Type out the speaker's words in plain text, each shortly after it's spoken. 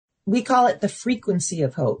We call it the frequency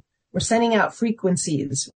of hope. We're sending out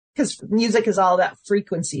frequencies because music is all about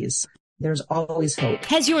frequencies. There's always hope.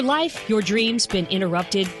 Has your life, your dreams been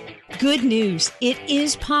interrupted? Good news. It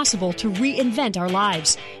is possible to reinvent our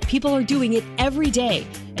lives. People are doing it every day,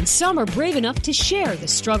 and some are brave enough to share the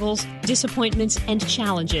struggles, disappointments, and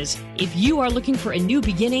challenges. If you are looking for a new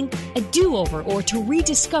beginning, a do-over, or to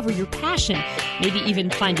rediscover your passion, maybe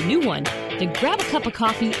even find a new one, then grab a cup of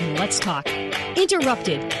coffee and let's talk.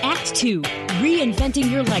 Interrupted, Act 2, Reinventing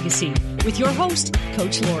Your Legacy, with your host,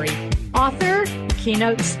 Coach Lori. Author,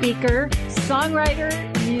 keynote speaker, songwriter,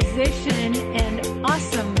 musician, and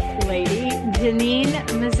awesome lady, Ginine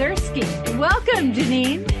Mizerski. Welcome,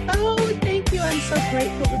 Ginine. Oh, thank you. I'm so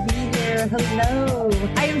grateful to be here. Hello.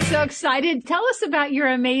 I am so excited. Tell us about your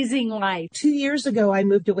amazing life. 2 years ago, I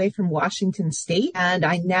moved away from Washington State, and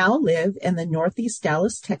I now live in the Northeast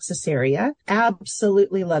Dallas, Texas area.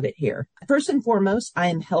 Absolutely love it here. First and foremost, I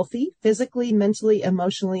am healthy, physically, mentally,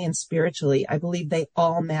 emotionally, and spiritually. I believe they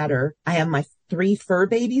all matter. I have my 3 fur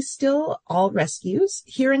babies still, all rescues.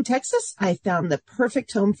 Here in Texas, I found the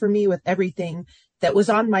perfect home for me with everything that was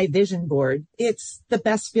on my vision board. It's the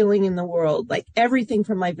best feeling in the world, like everything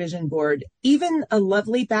from my vision board, even a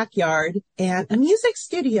lovely backyard and a music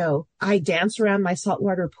studio. I dance around my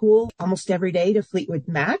saltwater pool almost every day to Fleetwood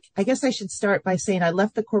Mac. I guess I should start by saying I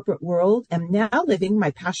left the corporate world and am now living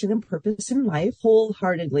my passion and purpose in life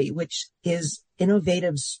wholeheartedly, which is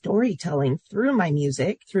innovative storytelling through my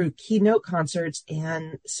music, through keynote concerts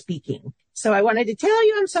and speaking. So I wanted to tell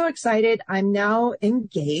you I'm so excited. I'm now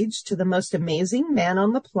engaged to the most amazing man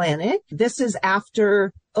on the planet. This is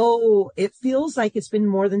after, it feels like it's been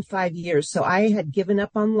more than 5 years. So I had given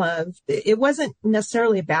up on love. It wasn't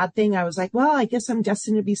necessarily a bad thing. I was like, well, I guess I'm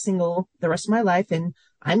destined to be single the rest of my life. And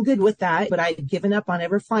I'm good with that. But I had given up on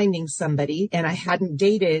ever finding somebody, and I hadn't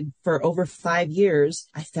dated for over 5 years.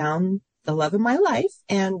 I found the love of my life.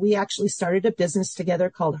 And we actually started a business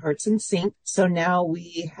together called Hearts in Sync. So now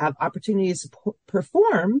we have opportunities to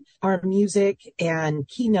perform our music and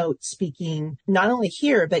keynote speaking, not only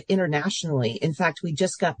here, but internationally. In fact, we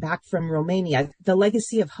just got back from Romania, the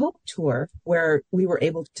Legacy of Hope tour, where we were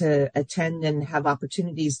able to attend and have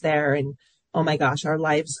opportunities there. And oh my gosh, our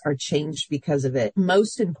lives are changed because of it.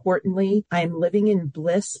 Most importantly, I am living in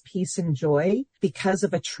bliss, peace, and joy because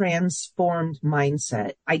of a transformed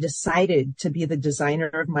mindset. I decided to be the designer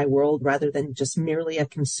of my world rather than just merely a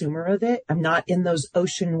consumer of it. I'm not in those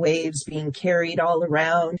ocean waves being carried all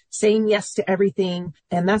around, saying yes to everything.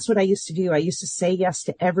 And that's what I used to do. I used to say yes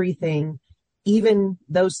to everything, even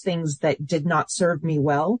those things that did not serve me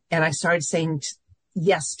well. And I started saying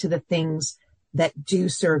yes to the things that do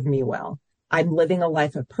serve me well. I'm living a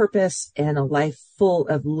life of purpose and a life full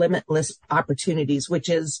of limitless opportunities, which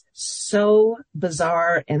is so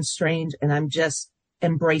bizarre and strange. And I'm just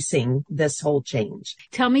embracing this whole change.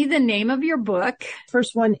 Tell me the name of your book.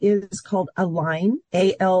 First one is called Align,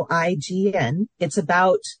 ALIGN. It's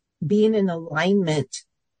about being in alignment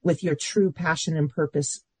with your true passion and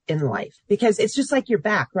purpose in life, because it's just like your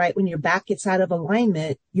back, right? When your back gets out of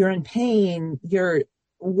alignment, you're in pain, you're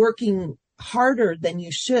working harder than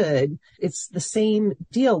you should. It's the same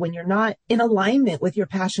deal. When you're not in alignment with your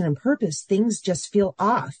passion and purpose, things just feel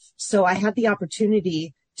off. So I had the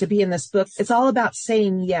opportunity to be in this book. It's all about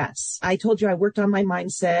saying yes. I told you I worked on my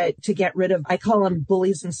mindset to get rid of, I call them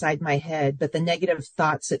bullies inside my head, but the negative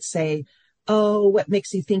thoughts that say, oh, what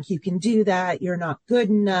makes you think you can do that? You're not good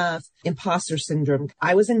enough. Imposter syndrome.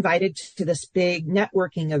 I was invited to this big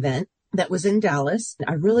networking event that was in Dallas.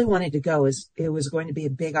 I really wanted to go, as it was going to be a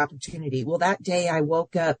big opportunity. Well, that day I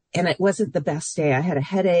woke up and it wasn't the best day. I had a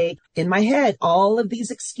headache. In my head, all of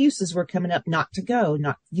these excuses were coming up not to go,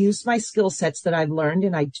 not use my skill sets that I've learned.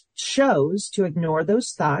 And I chose to ignore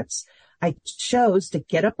those thoughts. I chose to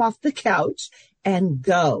get up off the couch and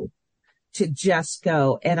go. To just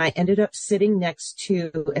go. And I ended up sitting next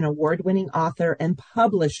to an award-winning author and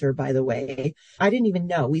publisher, by the way. I didn't even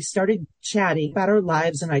know. We started chatting about our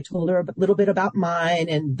lives, and I told her a little bit about mine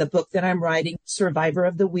and the book that I'm writing, Survivor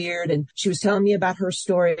of the Weird. And she was telling me about her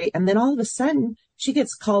story. And then all of a sudden, she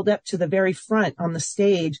gets called up to the very front on the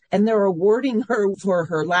stage, and they're awarding her for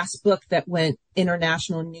her last book that went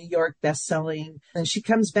international, New York bestselling. And she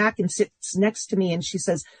comes back and sits next to me and she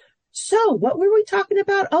says, so what were we talking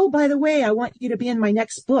about? Oh, by the way, I want you to be in my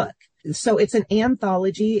next book. So it's an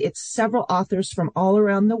anthology. It's several authors from all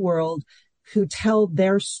around the world who tell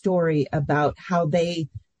their story about how they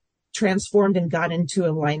transformed and got into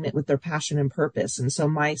alignment with their passion and purpose. And so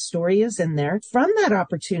my story is in there. From that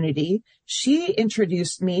opportunity, she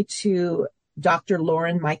introduced me to Dr.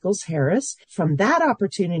 Lauren Michaels Harris. From that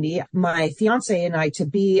opportunity, my fiance and I to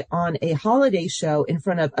be on a holiday show in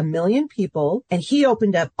front of 1 million people, and he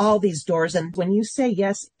opened up all these doors. And when you say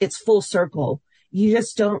yes, it's full circle. You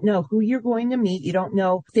just don't know who you're going to meet. You don't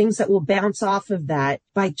know things that will bounce off of that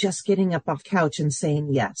by just getting up off couch and saying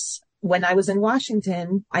yes. When I was in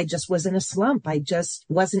Washington, I just was in a slump. I just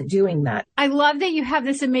wasn't doing that. I love that you have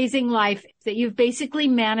this amazing life that you've basically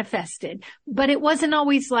manifested, but it wasn't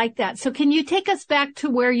always like that. So can you take us back to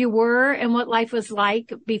where you were and what life was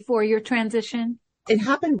like before your transition? It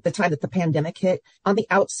happened the time that the pandemic hit. On the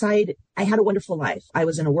outside, I had a wonderful life. I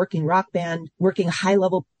was in a working rock band, working a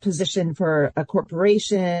high-level position for a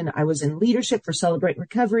corporation. I was in leadership for Celebrate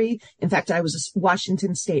Recovery. In fact, I was a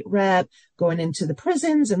Washington state rep, going into the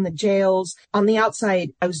prisons and the jails. On the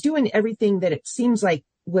outside, I was doing everything that it seems like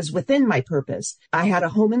was within my purpose. I had a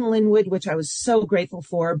home in Linwood, which I was so grateful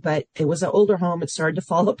for, but it was an older home. It started to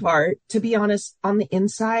fall apart. To be honest, on the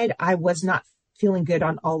inside, I was not feeling good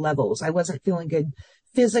on all levels. I wasn't feeling good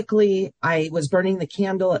physically. I was burning the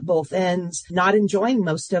candle at both ends, not enjoying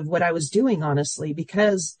most of what I was doing, honestly,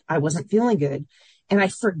 because I wasn't feeling good. And I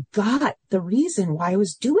forgot the reason why I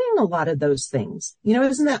was doing a lot of those things. You know,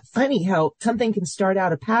 isn't that funny how something can start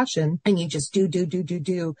out a passion and you just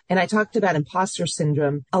do. And I talked about imposter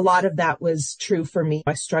syndrome. A lot of that was true for me.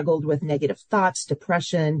 I struggled with negative thoughts,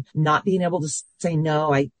 depression, not being able to say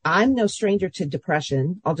no. I'm no stranger to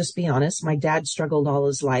depression. I'll just be honest. My dad struggled all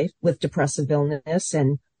his life with depressive illness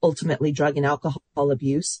and ultimately drug and alcohol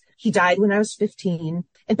abuse. He died when I was 15.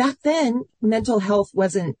 And back then, mental health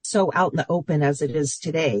wasn't so out in the open as it is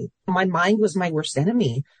today. My mind was my worst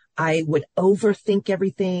enemy. I would overthink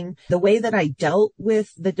everything. The way that I dealt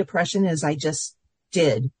with the depression is I just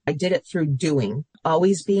did. I did it through doing,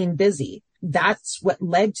 always being busy. That's what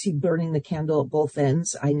led to burning the candle at both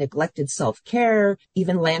ends. I neglected self-care,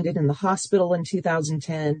 even landed in the hospital in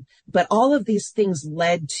 2010. But all of these things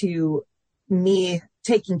led to me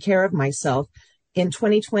taking care of myself. In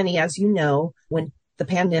 2020, as you know, when the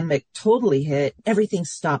pandemic totally hit, everything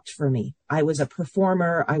stopped for me. I was a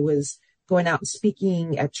performer. I was going out and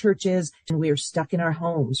speaking at churches, and we were stuck in our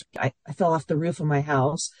homes. I fell off the roof of my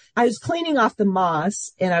house. I was cleaning off the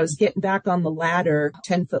moss, and I was getting back on the ladder.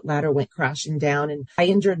 10-foot ladder went crashing down, and I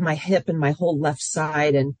injured my hip and my whole left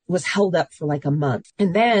side and was held up for like a month.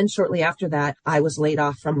 And then shortly after that, I was laid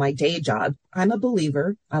off from my day job. I'm a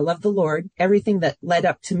believer. I love the Lord. Everything that led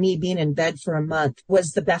up to me being in bed for a month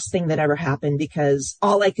was the best thing that ever happened, because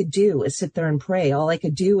all I could do is sit there and pray. All I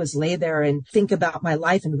could do was lay there and think about my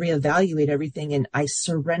life and reevaluate everything. And I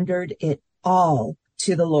surrendered it all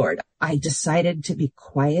to the Lord. I decided to be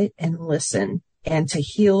quiet and listen and to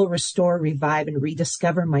heal, restore, revive, and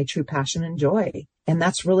rediscover my true passion and joy. And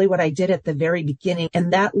that's really what I did at the very beginning.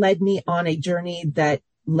 And that led me on a journey that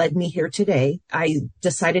led me here today. I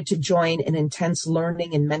decided to join an intense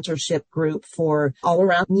learning and mentorship group for all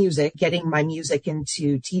around music, getting my music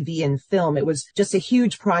into TV and film. It was just a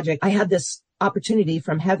huge project. I had this opportunity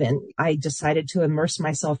from heaven. I decided to immerse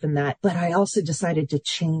myself in that, but I also decided to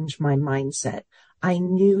change my mindset. I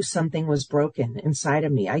knew something was broken inside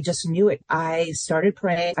of me. I just knew it. I started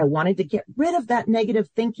praying. I wanted to get rid of that negative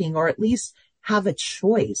thinking, or at least have a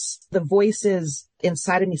choice. The voices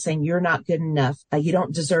inside of me saying, you're not good enough. You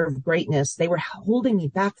don't deserve greatness. They were holding me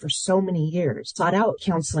back for so many years. Sought out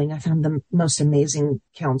counseling. I found the most amazing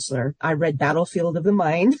counselor. I read Battlefield of the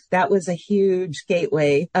Mind. That was a huge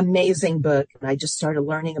gateway, amazing book. And I just started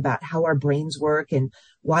learning about how our brains work and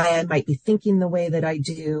why I might be thinking the way that I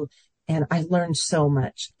do. And I learned so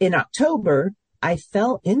much. In October, I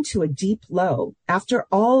fell into a deep low after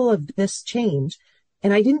all of this change.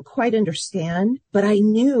 And I didn't quite understand, but I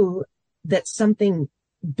knew that something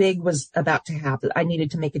big was about to happen. I needed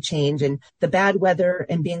to make a change, and the bad weather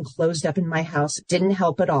and being closed up in my house didn't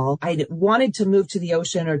help at all. I wanted to move to the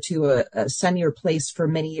ocean or to a sunnier place for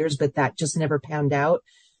many years, but that just never panned out.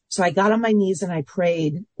 So I got on my knees and I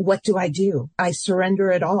prayed, what do? I surrender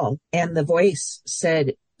it all. And the voice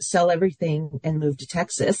said, sell everything and move to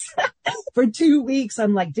Texas. For 2 weeks,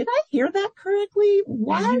 I'm like, did I hear that correctly?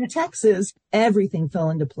 Why Texas? Everything fell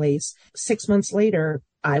into place. 6 months later,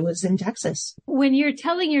 I was in Texas. When you're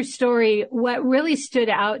telling your story, what really stood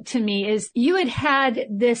out to me is you had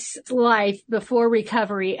this life before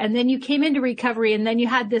recovery, and then you came into recovery, and then you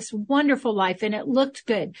had this wonderful life, and it looked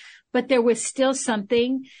good, but there was still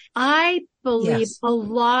something. I believe a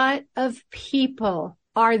lot of people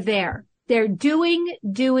are there. They're doing,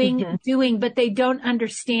 but they don't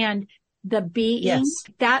understand the being. Yes.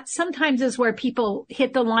 That sometimes is where people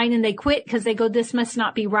hit the line and they quit because they go, this must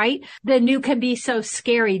not be right. The new can be so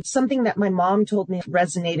scary. Something that my mom told me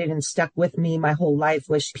resonated and stuck with me my whole life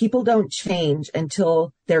was people don't change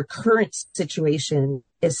until their current situation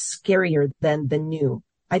is scarier than the new.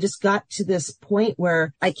 I just got to this point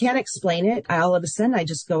where I can't explain it. All of a sudden, I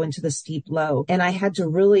just go into the steep low. And I had to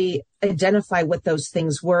really identify what those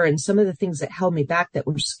things were and some of the things that held me back that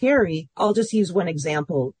were scary. I'll just use one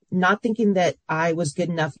example, not thinking that I was good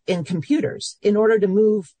enough in computers. In order to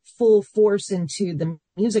move full force into the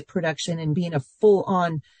music production and being a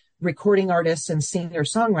full-on recording artist and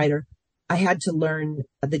singer-songwriter, I had to learn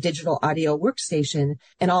the digital audio workstation.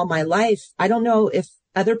 And all my life, I don't know if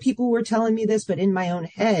other people were telling me this, but in my own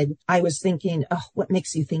head, I was thinking, oh, what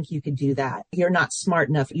makes you think you could do that? You're not smart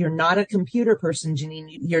enough. You're not a computer person,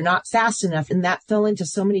 Ginine. You're not fast enough. And that fell into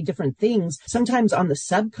so many different things. Sometimes on the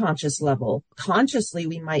subconscious level, consciously,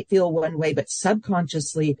 we might feel one way, but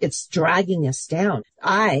subconsciously, it's dragging us down.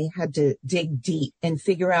 I had to dig deep and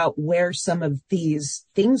figure out where some of these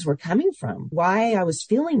things were coming from, why I was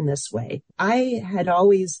feeling this way. I had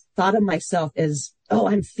always thought of myself as, oh,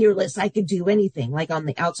 I'm fearless. I could do anything, like on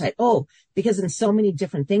the outside. Oh, because in so many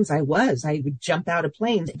different things I would jump out of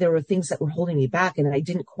planes. There were things that were holding me back and I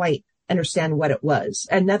didn't quite understand what it was.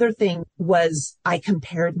 Another thing was I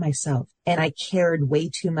compared myself and I cared way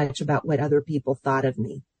too much about what other people thought of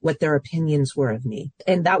me, what their opinions were of me.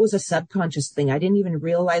 And that was a subconscious thing. I didn't even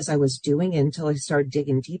realize I was doing it until I started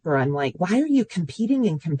digging deeper. I'm like, why are you competing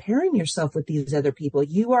and comparing yourself with these other people?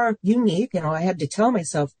 You are unique. I had to tell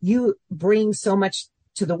myself, you bring so much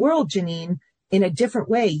to the world, Ginine, in a different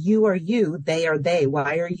way. You are you, they are they.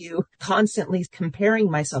 Why are you constantly comparing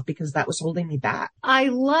myself? Because that was holding me back. I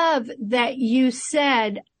love that you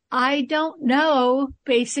said, I don't know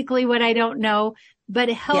basically what I don't know, but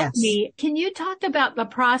it helped me. Can you talk about the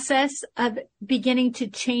process of beginning to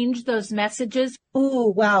change those messages? Oh,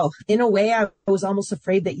 wow. In a way, I was almost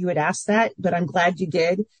afraid that you would ask that, but I'm glad you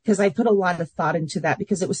did because I put a lot of thought into that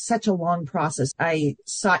because it was such a long process. I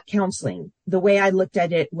sought counseling. The way I looked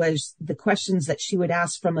at it was the questions that she would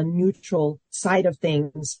ask from a neutral side of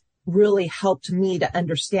things really helped me to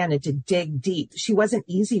understand and to dig deep. She wasn't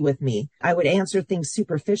easy with me. I would answer things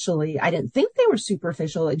superficially. I didn't think they were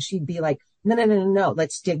superficial. And she'd be like, no,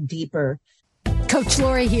 let's dig deeper. Coach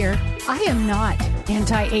Lori here. I am not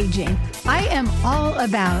anti-aging. I am all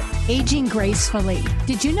about aging gracefully.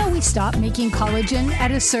 Did you know we stop making collagen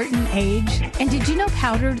at a certain age? And did you know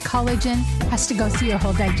powdered collagen has to go through your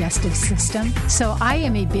whole digestive system? So I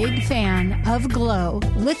am a big fan of Glow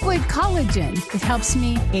Liquid Collagen. It helps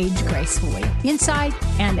me age gracefully, inside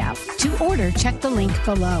and out. To order, check the link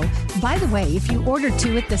below. By the way, if you order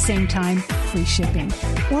two at the same time, free shipping.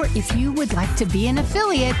 Or if you would like to be an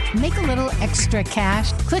affiliate, make a little extra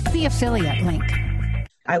cash, click the affiliate link.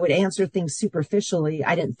 I would answer things superficially.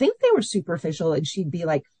 I didn't think they were superficial. And she'd be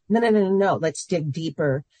like, no, let's dig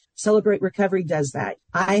deeper. Celebrate Recovery does that.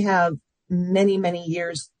 I have many, many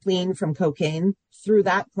years clean from cocaine. Through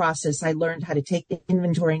that process, I learned how to take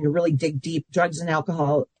inventory and to really dig deep. Drugs and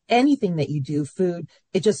alcohol, anything that you do, food,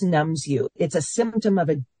 it just numbs you. It's a symptom of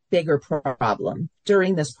a bigger problem.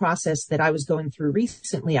 During this process that I was going through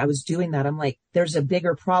recently, I was doing that. I'm like, there's a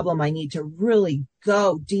bigger problem. I need to really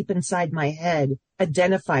go deep inside my head,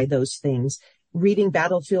 identify those things. Reading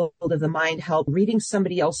Battlefield of the Mind helped. Reading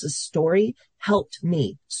somebody else's story helped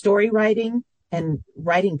me. Story writing and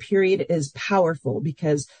writing period is powerful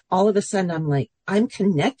because all of a sudden I'm like, I'm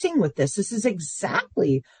connecting with this. This is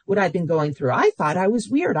exactly what I've been going through. I thought I was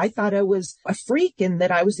weird. I thought I was a freak and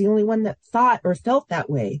that I was the only one that thought or felt that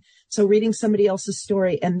way. So reading somebody else's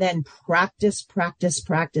story and then practice.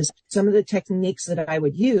 Some of the techniques that I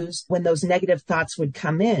would use when those negative thoughts would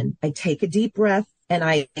come in, I take a deep breath and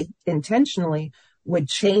I intentionally would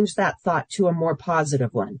change that thought to a more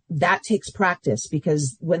positive one. That takes practice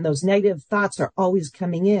because when those negative thoughts are always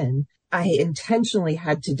coming in, I intentionally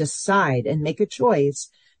had to decide and make a choice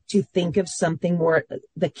to think of something more,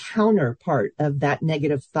 the counterpart of that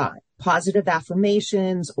negative thought. Positive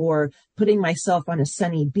affirmations or putting myself on a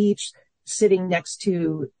sunny beach, sitting next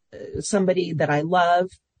to somebody that I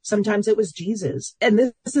love. Sometimes it was Jesus. And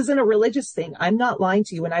this isn't a religious thing. I'm not lying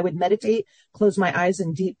to you. When I would meditate, close my eyes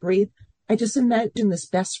and deep breathe, I just imagine this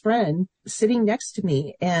best friend sitting next to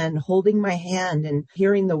me and holding my hand and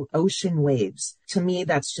hearing the ocean waves. To me,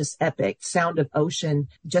 that's just epic. Sound of ocean,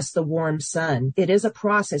 just the warm sun. It is a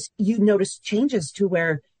process. You notice changes to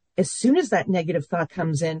where as soon as that negative thought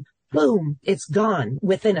comes in, boom, it's gone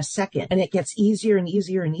within a second. And it gets easier and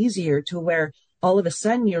easier and easier to where all of a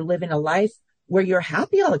sudden you're living a life where you're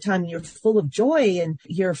happy all the time. You're full of joy and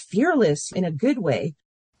you're fearless in a good way.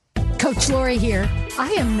 Coach Lori here. I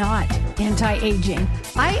am not anti-aging.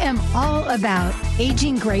 I am all about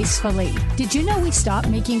aging gracefully. Did you know we stop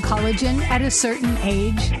making collagen at a certain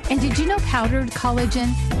age? And did you know powdered collagen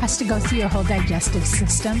has to go through your whole digestive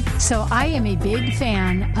system? So I am a big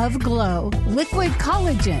fan of Glow Liquid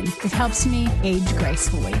Collagen. It helps me age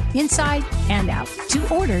gracefully, inside and out.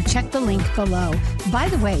 To order, check the link below. By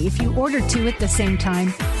the way, if you order two at the same time,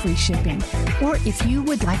 free shipping. Or if you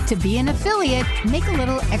would like to be an affiliate, make a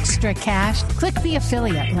little extra cash, click the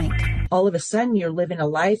affiliate link. All of a sudden you're living a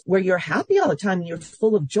life where you're happy all the time. You're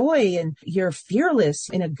full of joy and you're fearless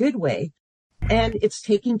in a good way. And it's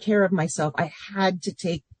taking care of myself. I had to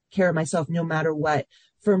take care of myself no matter what.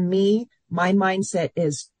 For me, my mindset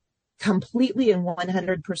is completely and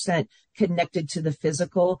 100% connected to the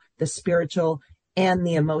physical, the spiritual, and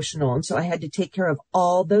the emotional. And so I had to take care of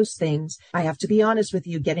all those things. I have to be honest with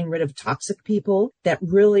you, getting rid of toxic people that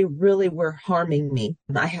really, really were harming me.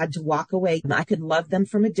 I had to walk away. I could love them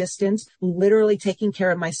from a distance, literally taking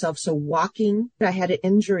care of myself. So walking, I had an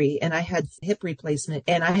injury and I had hip replacement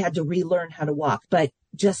and I had to relearn how to walk, but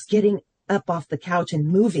just getting up off the couch and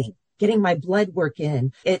moving, getting my blood work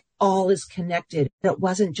in, it all is connected. It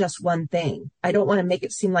wasn't just one thing. I don't want to make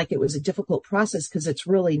it seem like it was a difficult process because it's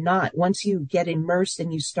really not. Once you get immersed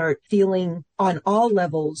and you start feeling on all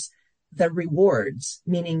levels the rewards,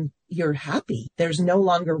 meaning you're happy. There's no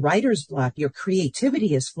longer writer's block. Your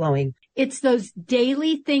creativity is flowing. It's those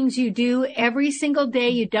daily things you do every single day.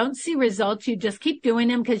 You don't see results. You just keep doing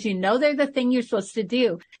them because you know they're the thing you're supposed to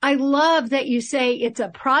do. I love that you say it's a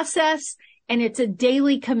process and it's a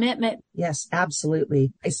daily commitment. Yes,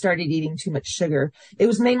 absolutely. I started eating too much sugar. It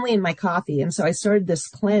was mainly in my coffee. And so I started this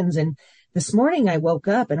cleanse. And this morning I woke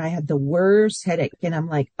up and I had the worst headache. And I'm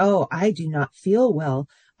like, oh, I do not feel well.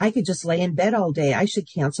 I could just lay in bed all day. I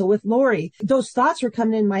should cancel with Lori. Those thoughts were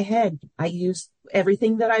coming in my head. I used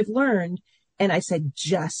everything that I've learned. And I said,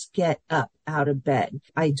 just get up out of bed.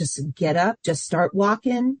 I just get up, just start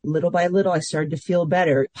walking. Little by little, I started to feel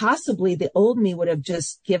better. Possibly the old me would have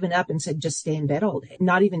just given up and said, just stay in bed all day,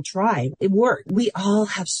 not even try. It worked. We all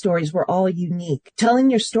have stories. We're all unique.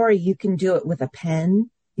 Telling your story, you can do it with a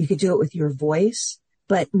pen. You could do it with your voice.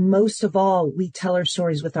 But most of all, we tell our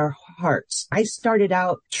stories with our hearts. I started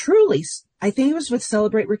out truly, I think it was with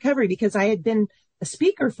Celebrate Recovery because I had been a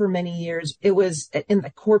speaker for many years. It was in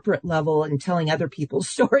the corporate level and telling other people's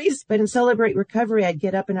stories. But in Celebrate Recovery, I'd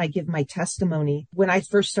get up and I'd give my testimony. When I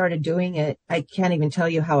first started doing it, I can't even tell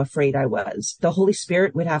you how afraid I was. The Holy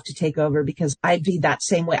Spirit would have to take over because I'd be that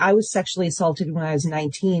same way. I was sexually assaulted when I was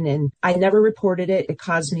 19 and I never reported it. It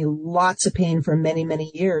caused me lots of pain for many,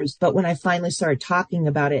 many years. But when I finally started talking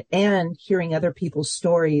about it and hearing other people's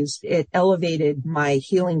stories, it elevated my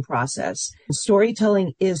healing process.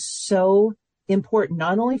 Storytelling is so important,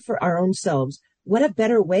 not only for our own selves. What a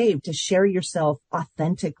better way to share yourself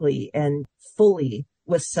authentically and fully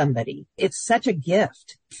with somebody. It's such a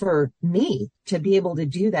gift for me to be able to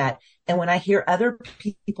do that. And when I hear other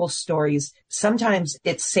people's stories, sometimes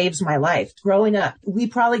it saves my life. Growing up, we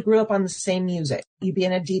probably grew up on the same music. You'd be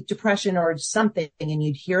in a deep depression or something and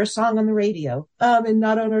you'd hear a song on the radio, and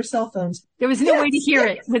not on our cell phones. There was no way to hear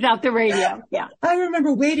it without the radio. Yeah. I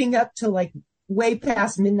remember waiting up to way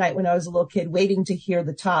past midnight when I was a little kid, waiting to hear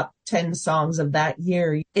the top 10 songs of that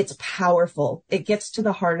year. It's powerful. It gets to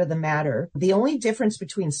the heart of the matter. The only difference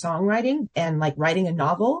between songwriting and writing a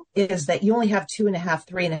novel is that you only have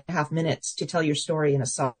 3.5 minutes to tell your story in a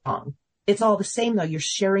song. It's all the same though. You're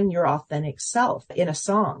sharing your authentic self in a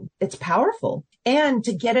song. It's powerful. And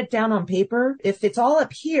to get it down on paper, if it's all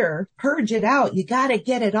up here, purge it out. You got to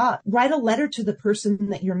get it up. Write a letter to the person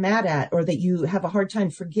that you're mad at or that you have a hard time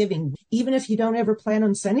forgiving, even if you don't ever plan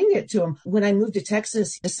on sending it to them. When I moved to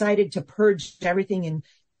Texas, I decided to purge everything and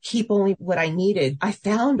keep only what I needed. I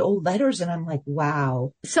found old letters and I'm like,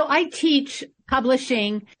 wow. So I teach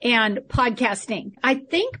publishing and podcasting. I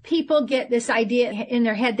think people get this idea in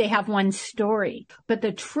their head. They have one story, but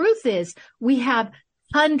the truth is we have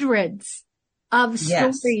hundreds of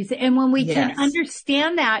stories. Yes. And when we can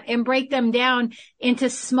understand that and break them down into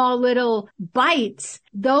small little bites,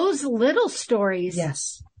 those little stories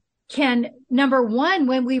can, number one,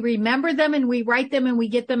 when we remember them and we write them and we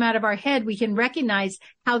get them out of our head, we can recognize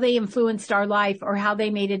how they influenced our life or how they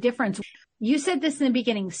made a difference. You said this in the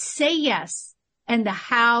beginning, say yes, and the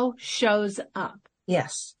how shows up.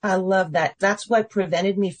 Yes, I love that. That's what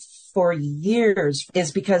prevented me for years,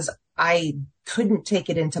 is because I couldn't take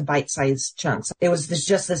it into bite-sized chunks. It was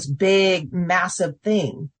just this big, massive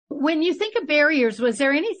thing. When you think of barriers, was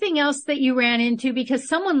there anything else that you ran into? Because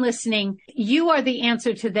someone listening, you are the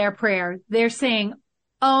answer to their prayer. They're saying,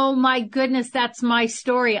 oh my goodness, that's my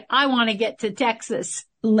story. I want to get to Texas.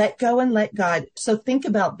 let go and let God. So think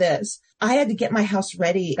about this. I had to get my house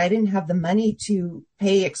ready. I didn't have the money to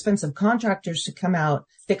pay expensive contractors to come out,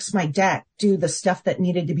 fix my deck, do the stuff that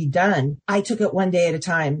needed to be done. I took it one day at a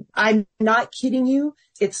time. I'm not kidding you.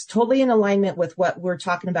 It's totally in alignment with what we're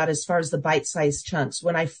talking about as far as the bite-sized chunks.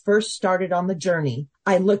 When I first started on the journey,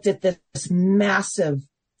 I looked at this massive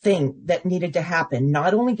thing that needed to happen,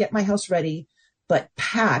 not only get my house ready, but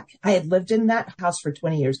pack. I had lived in that house for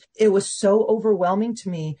 20 years. It was so overwhelming to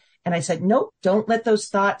me. And I said, nope, don't let those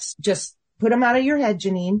thoughts, just put them out of your head,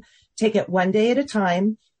 Ginine. Take it one day at a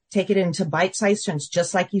time. Take it into bite-sized chunks,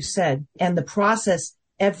 just like you said. And the process,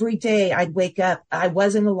 every day I'd wake up, I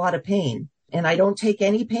was in a lot of pain, and I don't take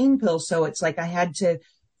any pain pills. So it's like I had to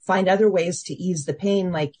find other ways to ease the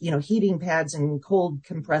pain, like, heating pads and cold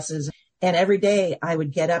compresses. And every day I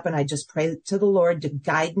would get up and I just pray to the Lord to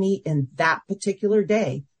guide me in that particular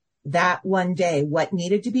day, that one day, what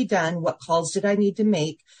needed to be done, what calls did I need to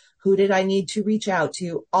make, who did I need to reach out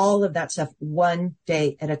to, all of that stuff, one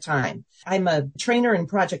day at a time. I'm a trainer and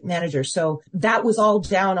project manager, so that was all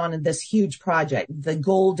down on this huge project, the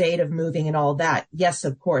goal date of moving and all that. Yes,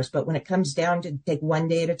 of course. But when it comes down to take one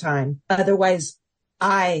day at a time, otherwise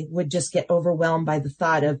I would just get overwhelmed by the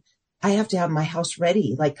thought of, I have to have my house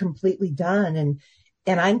ready, like completely done.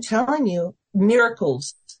 And I'm telling you,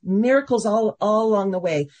 miracles all along the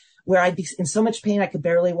way, where I'd be in so much pain I could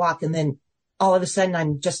barely walk. And then all of a sudden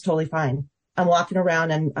I'm just totally fine. I'm walking around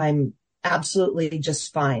and I'm absolutely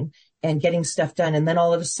just fine and getting stuff done. And then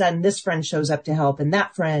all of a sudden this friend shows up to help, and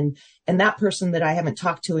that friend and that person that I haven't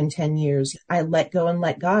talked to in 10 years. I let go and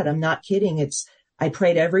let God. I'm not kidding. I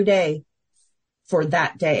prayed every day for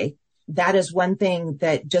that day. That is one thing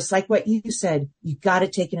that, just like what you said, you got to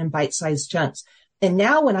take it in bite-sized chunks. And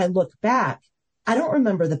now when I look back, I don't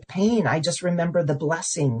remember the pain. I just remember the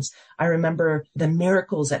blessings. I remember the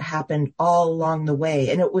miracles that happened all along the way.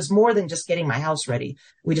 And it was more than just getting my house ready.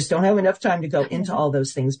 We just don't have enough time to go into all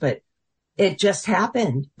those things, but it just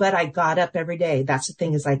happened. But I got up every day. That's the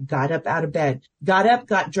thing, is I got up out of bed, got up,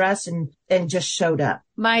 got dressed, and just showed up.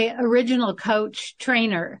 My original coach,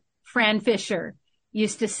 trainer, Fran Fisher,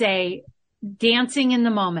 used to say, dancing in the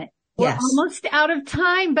moment. Yes. We're almost out of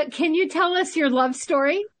time, but can you tell us your love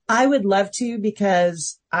story? I would love to,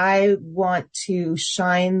 because I want to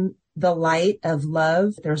shine the light of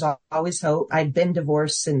love. There's always hope. I'd been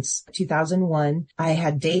divorced since 2001. I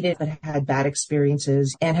had dated, but had bad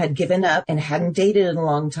experiences and had given up and hadn't dated in a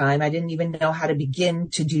long time. I didn't even know how to begin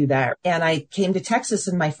to do that. And I came to Texas,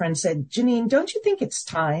 and my friend said, Ginine, don't you think it's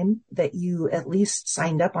time that you at least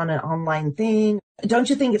signed up on an online thing? Don't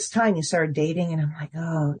you think it's time you started dating? And I'm like,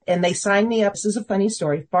 oh, and they signed me up. This is a funny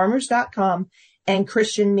story. Farmers.com and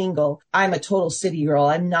Christian Mingle. I'm a total city girl.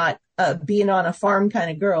 I'm not being on a farm kind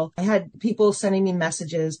of girl. I had people sending me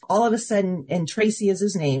messages all of a sudden, and Tracy is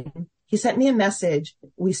his name. He sent me a message.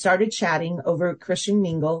 We started chatting over Christian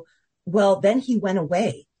Mingle. Well, then he went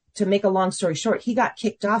away. To make a long story short, he got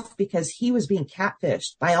kicked off because he was being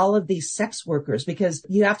catfished by all of these sex workers, because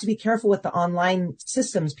you have to be careful with the online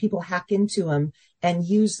systems. People hack into them and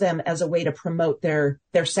use them as a way to promote their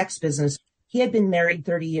sex business. He had been married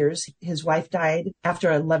 30 years. His wife died after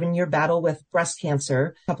an 11-year battle with breast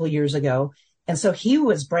cancer a couple of years ago. And so he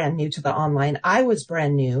was brand new to the online. I was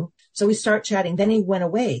brand new. So we start chatting. Then he went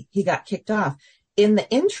away. He got kicked off. In the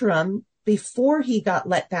interim, before he got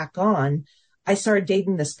let back on, I started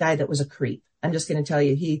dating this guy that was a creep. I'm just going to tell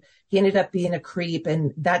you, he ended up being a creep,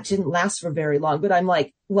 and that didn't last for very long. But I'm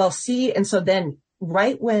like, well, see. And so then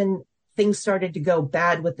right when things started to go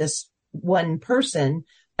bad with this one person,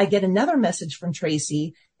 I get another message from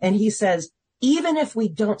Tracy, and he says, even if we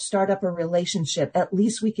don't start up a relationship, at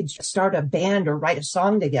least we could start a band or write a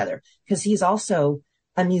song together, because he's also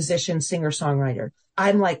a musician, singer, songwriter.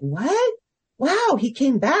 I'm like, what? Wow. He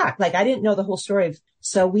came back. Like, I didn't know the whole story.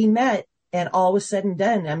 So we met, and all was said and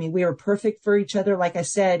done. I mean, we were perfect for each other. Like I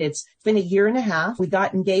said, it's been a year and a half. We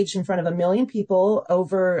got engaged in front of 1 million people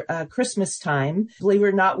over Christmas time. Believe it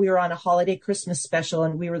or not, we were on a holiday Christmas special,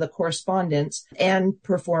 and we were the correspondents and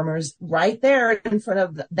performers right there in front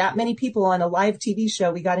of that many people on a live TV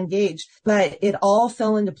show. We got engaged, but it all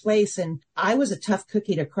fell into place. And I was a tough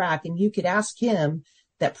cookie to crack. And you could ask him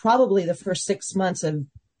that probably the first 6 months of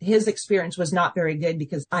his experience was not very good,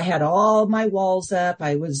 because I had all my walls up.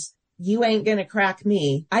 You ain't going to crack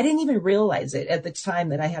me. I didn't even realize it at the time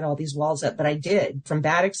that I had all these walls up, but I did, from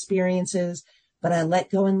bad experiences. But I let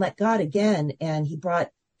go and let God again. And he brought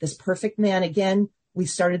this perfect man again. We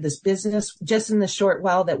started this business just in the short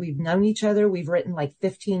while that we've known each other. We've written like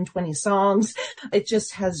 15, 20 songs. It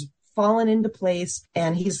just has fallen into place,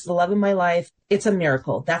 and he's the love of my life. It's a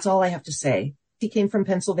miracle. That's all I have to say. He came from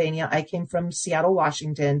Pennsylvania. I came from Seattle,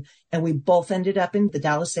 Washington, and we both ended up in the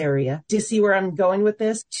Dallas area. Do you see where I'm going with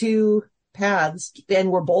this? Two paths, and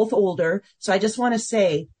we're both older. So I just want to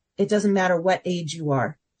say, it doesn't matter what age you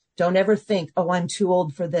are. Don't ever think, oh, I'm too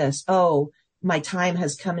old for this. Oh, my time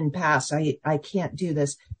has come and passed. I can't do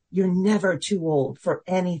this. You're never too old for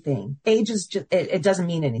anything. Age is just, it doesn't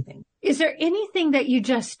mean anything. Is there anything that you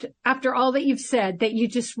just, after all that you've said, that you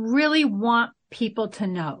just really want people to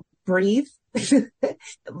know? Breathe.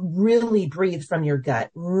 Really breathe from your gut.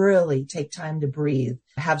 Really take time to breathe.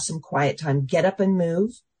 Have some quiet time. Get up and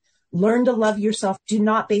move. Learn to love yourself. Do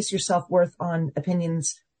not base your self-worth on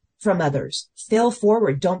opinions from others. Fail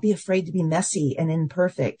forward. Don't be afraid to be messy and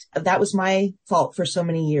imperfect. That was my fault for so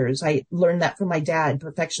many years. I learned that from my dad,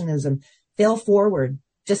 perfectionism. Fail forward.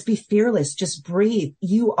 Just be fearless. Just breathe.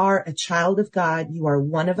 You are a child of God. You are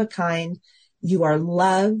one of a kind. You are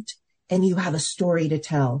loved and you have a story to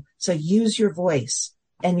tell. So use your voice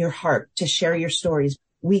and your heart to share your stories.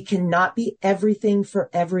 We cannot be everything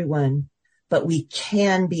for everyone, but we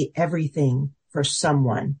can be everything for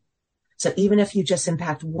someone. So even if you just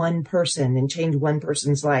impact one person and change one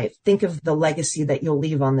person's life, think of the legacy that you'll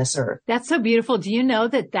leave on this earth. That's so beautiful. Do you know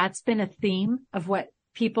that that's been a theme of what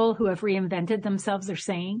people who have reinvented themselves are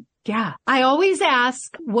saying? Yeah. I always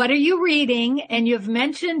ask, what are you reading? And you've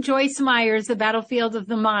mentioned Joyce Meyer's The Battlefield of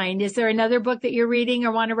the Mind. Is there another book that you're reading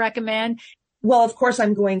or want to recommend? Well, of course,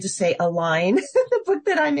 I'm going to say Align, the book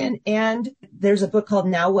that I'm in. And there's a book called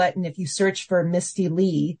Now What? And if you search for Misty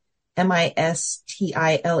Lee,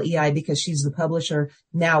 Mistilei, because she's the publisher,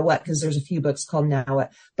 Now What? Because there's a few books called Now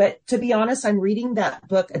What. But to be honest, I'm reading that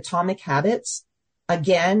book, Atomic Habits.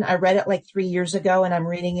 Again, I read it like 3 years ago and I'm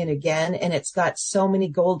reading it again and it's got so many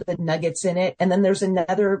golden nuggets in it. And then there's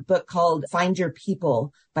another book called Find Your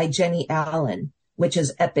People by Jenny Allen, which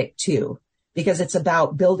is epic too, because it's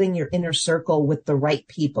about building your inner circle with the right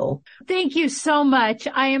people. Thank you so much.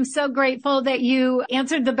 I am so grateful that you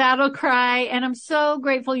answered the battle cry and I'm so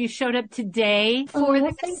grateful you showed up today for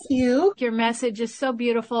this. Thank you. Your message is so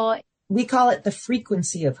beautiful. We call it the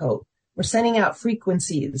frequency of hope. We're sending out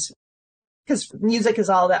frequencies. Because music is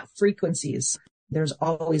all about frequencies. There's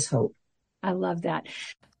always hope. I love that.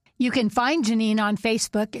 You can find Ginine on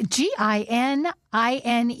Facebook,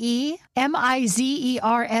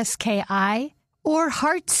 GININEMIZERSKI, or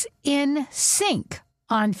Hearts in Sync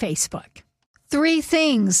on Facebook. 3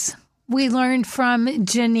 things we learned from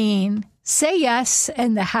Ginine. Say yes,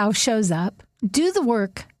 and the how shows up. Do the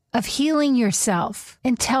work of healing yourself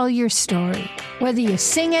and tell your story. Whether you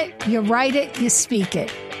sing it, you write it, you speak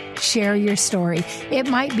it. Share your story. It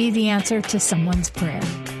might be the answer to someone's prayer.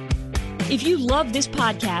 If you love this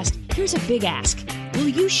podcast, here's a big ask. Will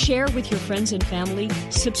you share with your friends and family,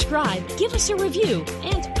 subscribe, give us a review,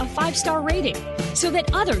 and a 5-star rating so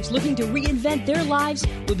that others looking to reinvent their lives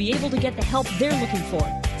will be able to get the help they're looking for?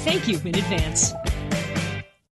 Thank you in advance.